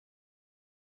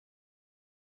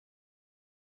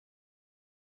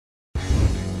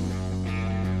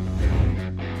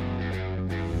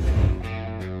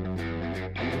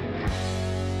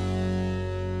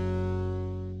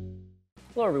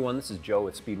Hello everyone, this is Joe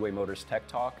with Speedway Motors Tech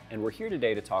Talk, and we're here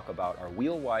today to talk about our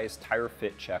WheelWise Tire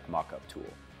Fit Check Mockup tool.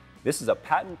 This is a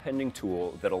patent-pending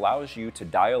tool that allows you to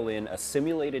dial in a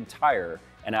simulated tire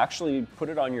and actually put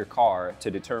it on your car to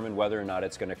determine whether or not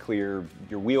it's going to clear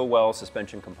your wheel well,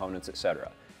 suspension components,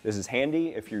 etc. This is handy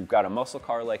if you've got a muscle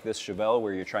car like this Chevelle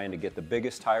where you're trying to get the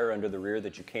biggest tire under the rear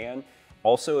that you can.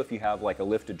 Also, if you have like a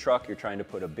lifted truck, you're trying to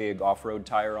put a big off-road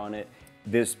tire on it,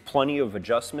 there's plenty of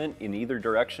adjustment in either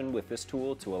direction with this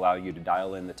tool to allow you to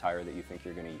dial in the tire that you think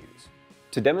you're going to use.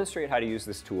 To demonstrate how to use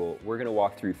this tool, we're going to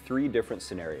walk through 3 different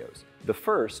scenarios. The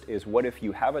first is, what if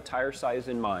you have a tire size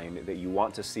in mind that you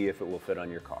want to see if it will fit on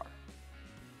your car?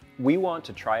 We want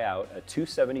to try out a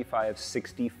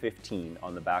 275/60/15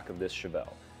 on the back of this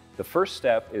Chevelle. The first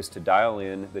step is to dial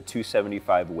in the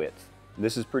 275 width.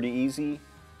 This is pretty easy.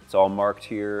 It's all marked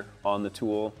here on the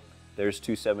tool. There's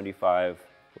 275.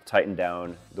 We'll tighten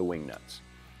down the wing nuts.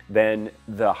 Then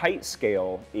the height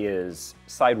scale is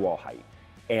sidewall height.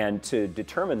 And to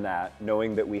determine that,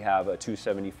 knowing that we have a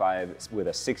 275 with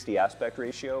a 60 aspect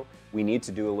ratio, we need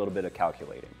to do a little bit of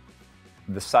calculating.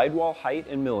 The sidewall height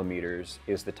in millimeters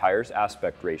is the tire's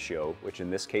aspect ratio, which in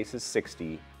this case is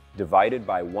 60, divided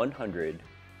by 100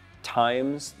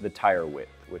 times the tire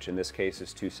width, which in this case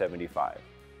is 275.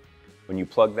 When you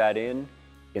plug that in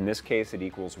this case it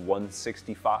equals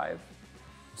 165.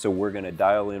 So we're going to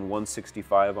dial in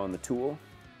 165 on the tool,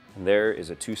 and there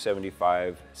is a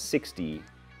 275/60,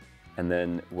 and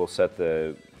then we'll set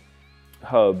the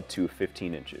hub to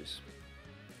 15 inches.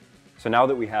 So now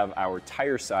that we have our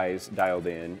tire size dialed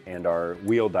in and our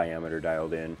wheel diameter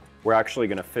dialed in, we're actually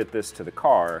going to fit this to the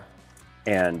car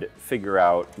and figure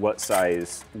out what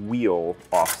size wheel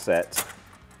offset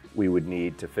we would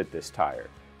need to fit this tire.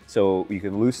 So you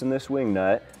can loosen this wing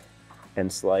nut and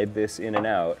slide this in and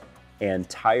out, and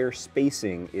tire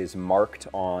spacing is marked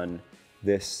on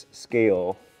this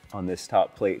scale on this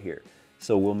top plate here.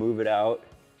 So we'll move it out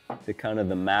to kind of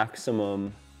the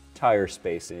maximum tire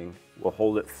spacing. We'll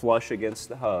hold it flush against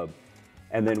the hub,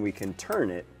 and then we can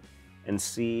turn it and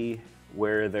see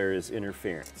where there is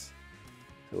interference.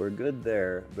 So we're good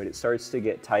there, but it starts to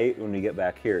get tight when we get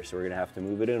back here, so we're gonna have to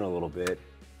move it in a little bit.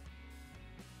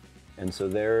 And so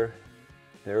there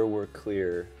we're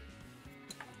clear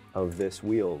of this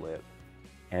wheel lip.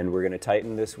 And we're going to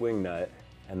tighten this wing nut,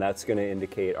 and that's going to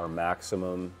indicate our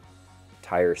maximum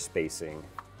tire spacing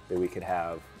that we could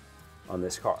have on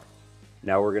this car.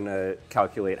 Now we're going to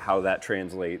calculate how that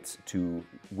translates to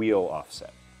wheel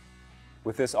offset.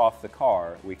 With this off the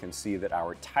car, we can see that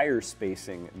our tire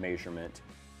spacing measurement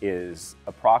is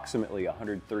approximately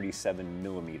 137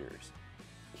 millimeters.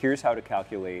 Here's how to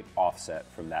calculate offset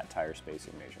from that tire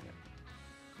spacing measurement.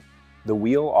 The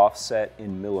wheel offset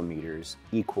in millimeters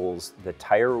equals the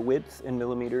tire width in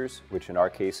millimeters, which in our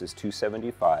case is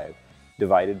 275,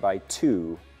 divided by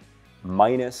 2,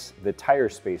 minus the tire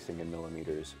spacing in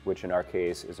millimeters, which in our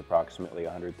case is approximately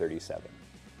 137.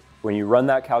 When you run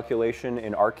that calculation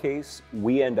in our case,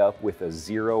 we end up with a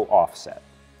 0 offset.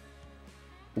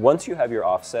 Once you have your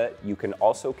offset, you can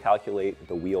also calculate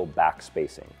the wheel back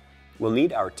spacing. We'll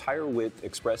need our tire width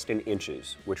expressed in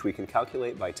inches, which we can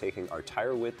calculate by taking our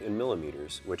tire width in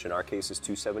millimeters, which in our case is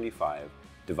 275,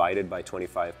 divided by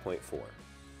 25.4.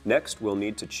 Next, we'll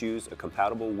need to choose a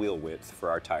compatible wheel width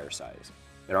for our tire size.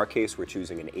 In our case, we're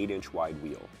choosing an 8-inch wide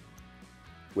wheel.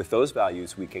 With those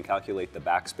values, we can calculate the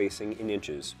back spacing in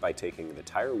inches by taking the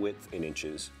tire width in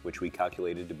inches, which we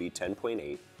calculated to be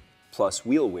 10.8, plus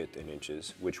wheel width in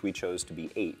inches, which we chose to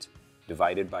be 8,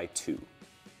 divided by 2.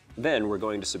 Then we're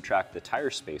going to subtract the tire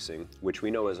spacing, which we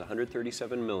know is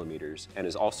 137 millimeters and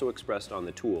is also expressed on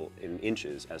the tool in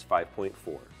inches as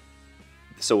 5.4.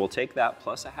 So we'll take that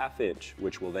plus a ½ inch,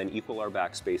 which will then equal our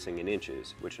back spacing in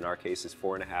inches, which in our case is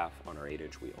 4.5 on our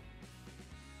 8-inch wheel.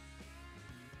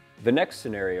 The next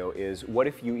scenario is, what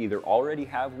if you either already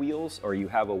have wheels or you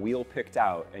have a wheel picked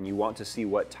out and you want to see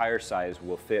what tire size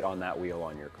will fit on that wheel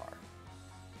on your car?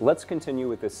 Let's continue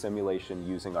with this simulation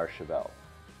using our Chevelle.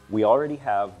 We already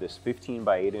have this 15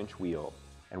 by 8-inch wheel,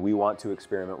 and we want to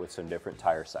experiment with some different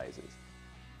tire sizes.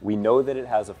 We know that it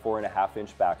has a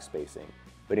 4.5-inch back spacing,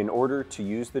 but in order to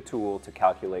use the tool to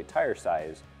calculate tire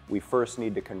size, we first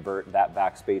need to convert that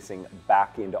back spacing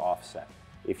back into offset.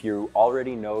 If you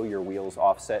already know your wheel's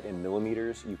offset in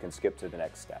millimeters, you can skip to the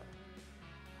next step.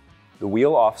 The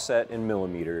wheel offset in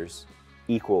millimeters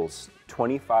equals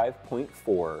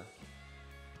 25.4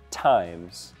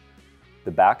 times the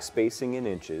back spacing in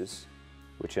inches,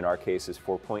 which in our case is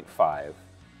 4.5,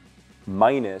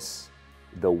 minus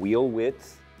the wheel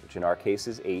width, which in our case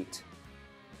is 8,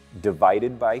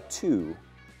 divided by 2,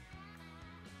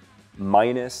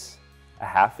 minus a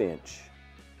 ½ inch,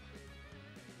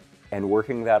 And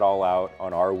working that all out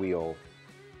on our wheel,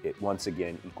 it once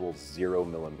again equals 0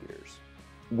 millimeters.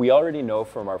 We already know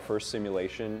from our first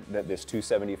simulation that this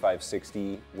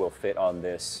 275/60 will fit on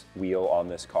this wheel on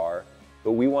this car,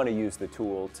 but we want to use the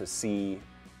tool to see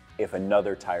if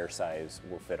another tire size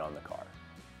will fit on the car.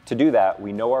 To do that,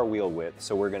 we know our wheel width,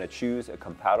 so we're going to choose a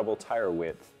compatible tire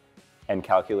width and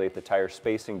calculate the tire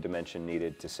spacing dimension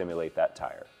needed to simulate that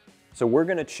tire. So we're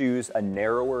going to choose a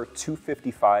narrower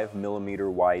 255 millimeter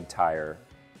wide tire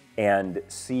and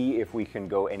see if we can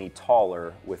go any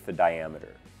taller with the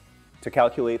diameter. To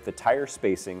calculate the tire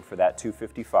spacing for that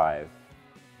 255,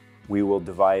 we will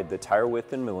divide the tire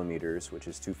width in millimeters, which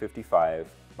is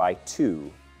 255, by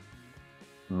 2,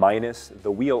 minus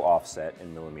the wheel offset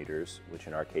in millimeters, which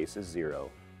in our case is 0,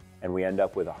 and we end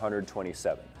up with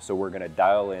 127. So we're going to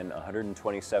dial in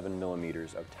 127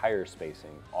 millimeters of tire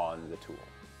spacing on the tool.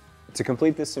 To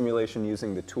complete this simulation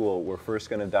using the tool, we're first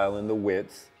going to dial in the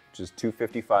width, which is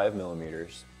 255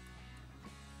 millimeters,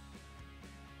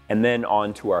 and then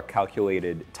on to our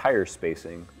calculated tire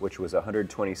spacing, which was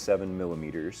 127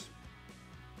 millimeters.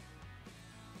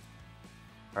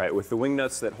 All right, with the wing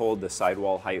nuts that hold the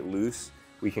sidewall height loose,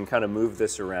 we can kind of move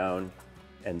this around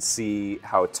and see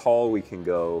how tall we can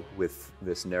go with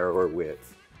this narrower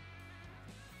width.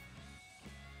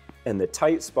 And the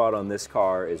tight spot on this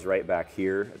car is right back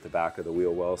here at the back of the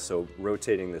wheel well, so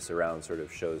rotating this around sort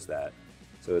of shows that.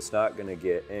 So it's not going to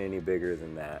get any bigger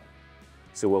than that.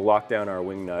 So we'll lock down our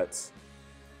wing nuts,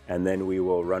 and then we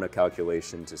will run a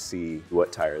calculation to see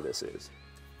what tire this is.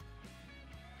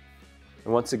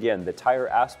 And once again, the tire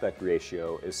aspect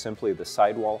ratio is simply the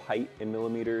sidewall height in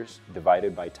millimeters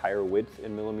divided by tire width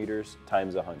in millimeters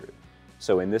times 100.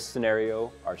 So in this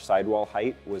scenario, our sidewall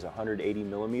height was 180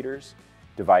 millimeters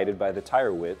divided by the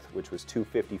tire width, which was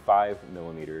 255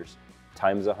 millimeters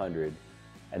times 100,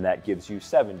 and that gives you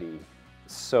 70.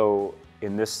 So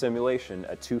in this simulation,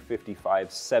 a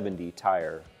 255/70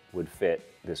 tire would fit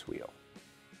this wheel.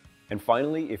 And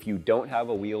finally, if you don't have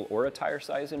a wheel or a tire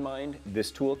size in mind, this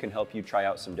tool can help you try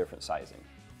out some different sizing.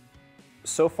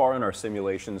 So far in our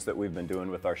simulations that we've been doing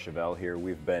with our Chevelle here,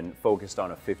 we've been focused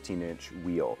on a 15-inch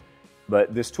wheel.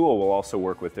 But this tool will also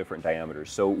work with different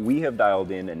diameters. So we have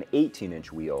dialed in an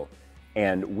 18-inch wheel,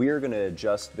 and we're going to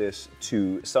adjust this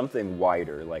to something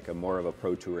wider, like a more of a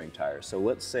pro touring tire. So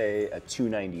let's say a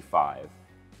 295.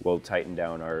 We'll tighten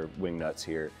down our wing nuts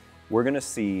here. We're going to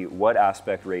see what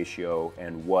aspect ratio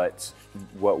and what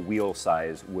wheel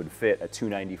size would fit a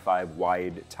 295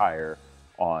 wide tire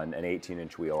on an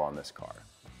 18-inch wheel on this car.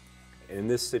 In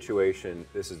this situation,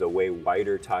 this is a way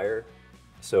wider tire.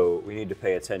 So we need to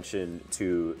pay attention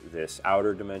to this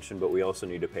outer dimension, but we also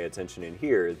need to pay attention in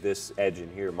here. This edge in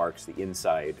here marks the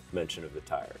inside dimension of the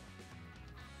tire.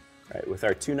 All right, with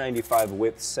our 295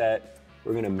 width set,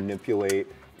 we're going to manipulate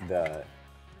the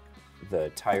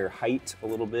tire height a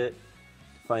little bit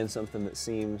to find something that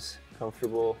seems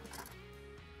comfortable.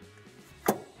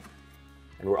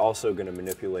 And we're also going to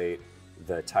manipulate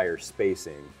the tire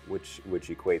spacing, which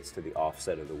equates to the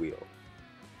offset of the wheel.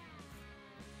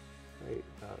 Right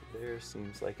about there,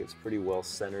 seems like it's pretty well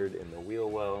centered in the wheel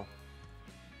well.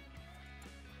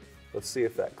 Let's see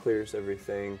if that clears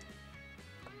everything.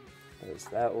 Goes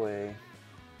that way.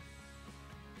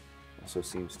 Also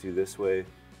seems to this way.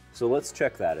 So let's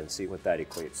check that and see what that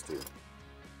equates to.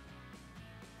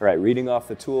 All right, reading off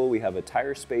the tool, we have a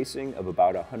tire spacing of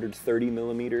about 130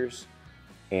 millimeters,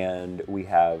 and we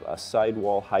have a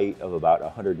sidewall height of about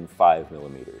 105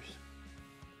 millimeters.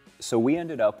 So we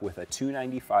ended up with a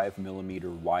 295 millimeter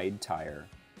wide tire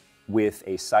with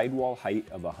a sidewall height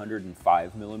of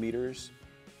 105 millimeters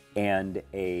and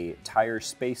a tire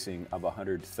spacing of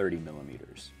 130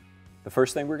 millimeters. The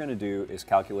first thing we're going to do is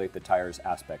calculate the tire's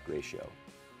aspect ratio.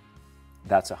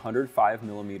 That's 105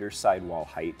 millimeter sidewall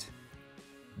height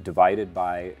divided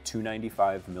by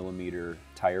 295 millimeter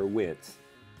tire width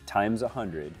times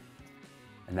 100,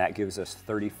 and that gives us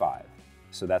 35.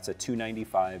 So that's a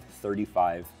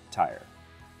 295/35 tire.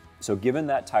 So given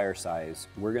that tire size,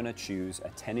 we're going to choose a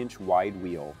 10-inch wide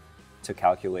wheel to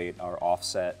calculate our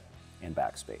offset and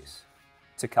backspace.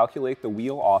 To calculate the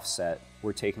wheel offset,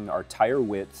 we're taking our tire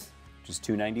width, which is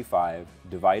 295,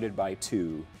 divided by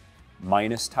 2,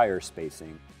 minus tire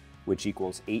spacing, which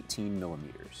equals 18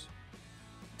 millimeters.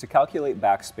 To calculate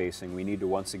backspacing, we need to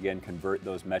once again convert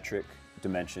those metric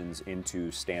dimensions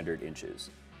into standard inches.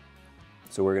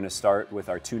 So we're going to start with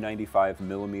our 295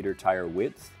 millimeter tire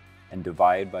width and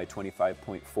divide by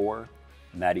 25.4,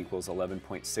 and that equals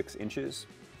 11.6 inches.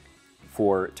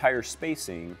 For tire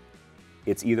spacing,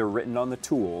 it's either written on the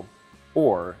tool,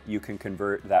 or you can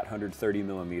convert that 130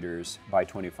 millimeters by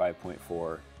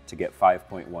 25.4 to get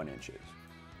 5.1 inches.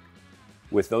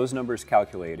 With those numbers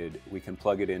calculated, we can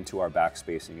plug it into our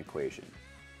backspacing equation.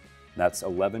 That's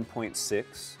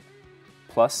 11.6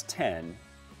 plus 10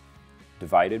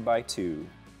 divided by 2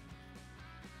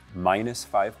 minus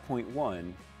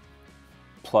 5.1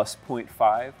 plus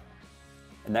 0.5,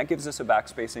 and that gives us a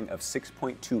backspacing of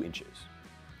 6.2 inches.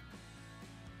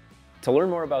 To learn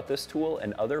more about this tool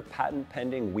and other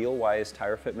patent-pending WheelWise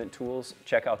tire fitment tools,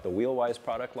 check out the WheelWise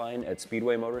product line at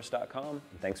speedwaymotors.com,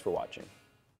 and thanks for watching.